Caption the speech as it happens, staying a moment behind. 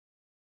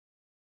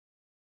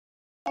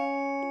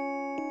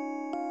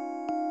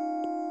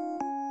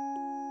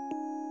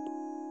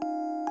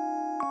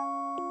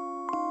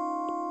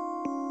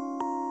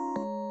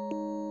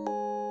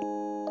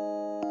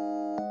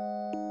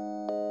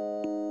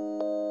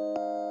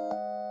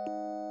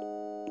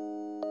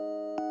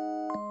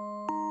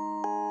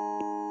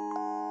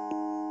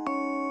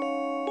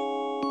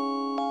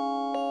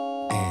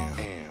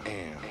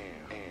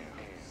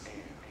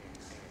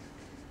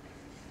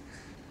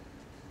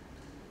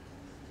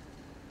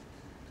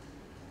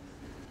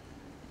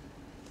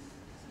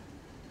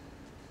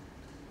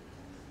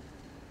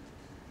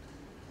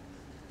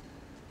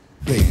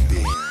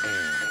baby.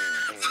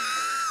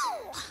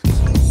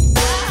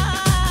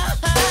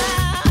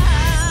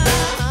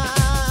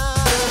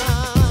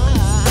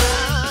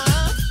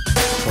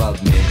 Club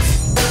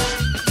mix.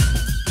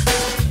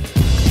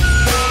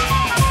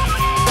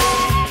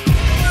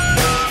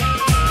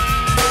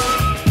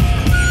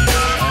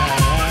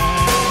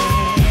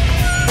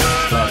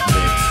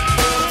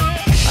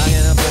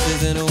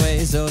 In a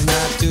way so as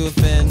not to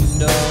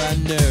offend or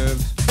unnerve.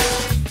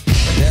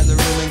 There's a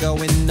rumor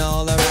going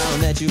all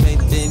around that you ain't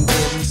been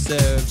getting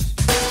served.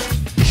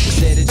 They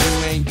say that you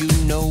ain't, you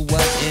know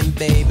what, and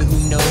baby,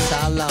 who knows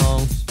how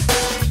long.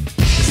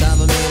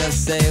 Some of me to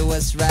say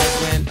what's right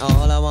when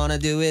all I wanna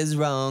do is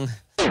wrong.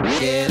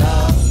 Get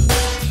up.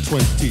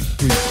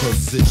 23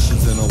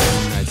 positions in a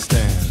one-night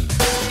stand.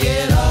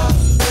 Get up.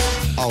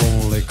 I'll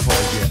only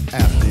call you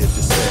after if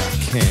you say I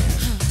can.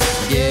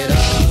 Get up.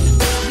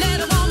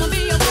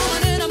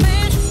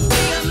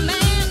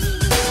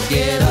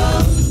 Get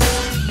up.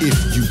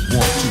 If you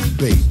want to,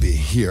 baby,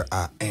 here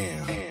I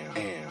am.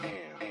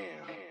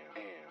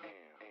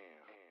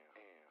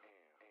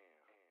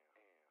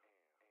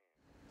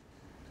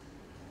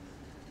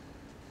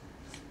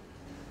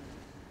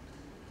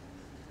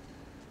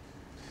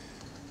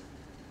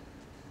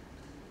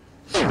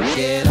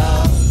 Get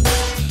up.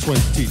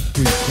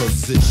 23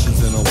 positions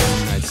in a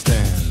one-night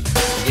stand.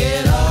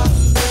 Get up.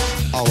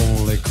 I'll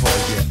only call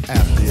you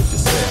after if you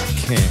say I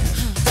can.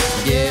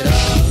 Get up.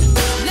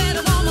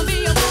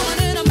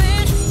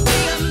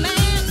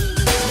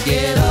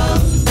 Get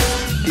up.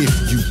 If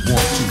you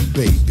want to,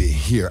 baby,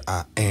 here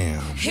I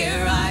am.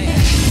 Here I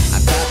am. I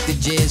got the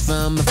jizz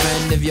from a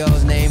friend of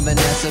yours named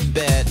Vanessa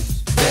Bet.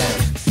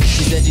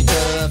 She said you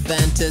told her a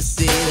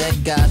fantasy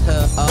that got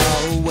her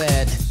all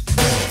wet.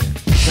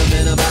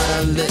 Something about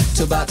a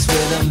little box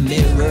with a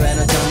mirror and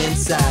a tongue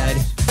inside.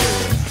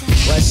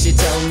 What she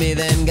told me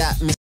then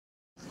got me.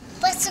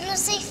 Questo lo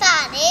sai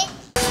fare?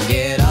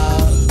 Get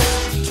up.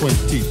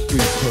 23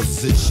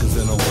 positions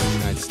in a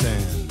one-night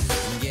stand.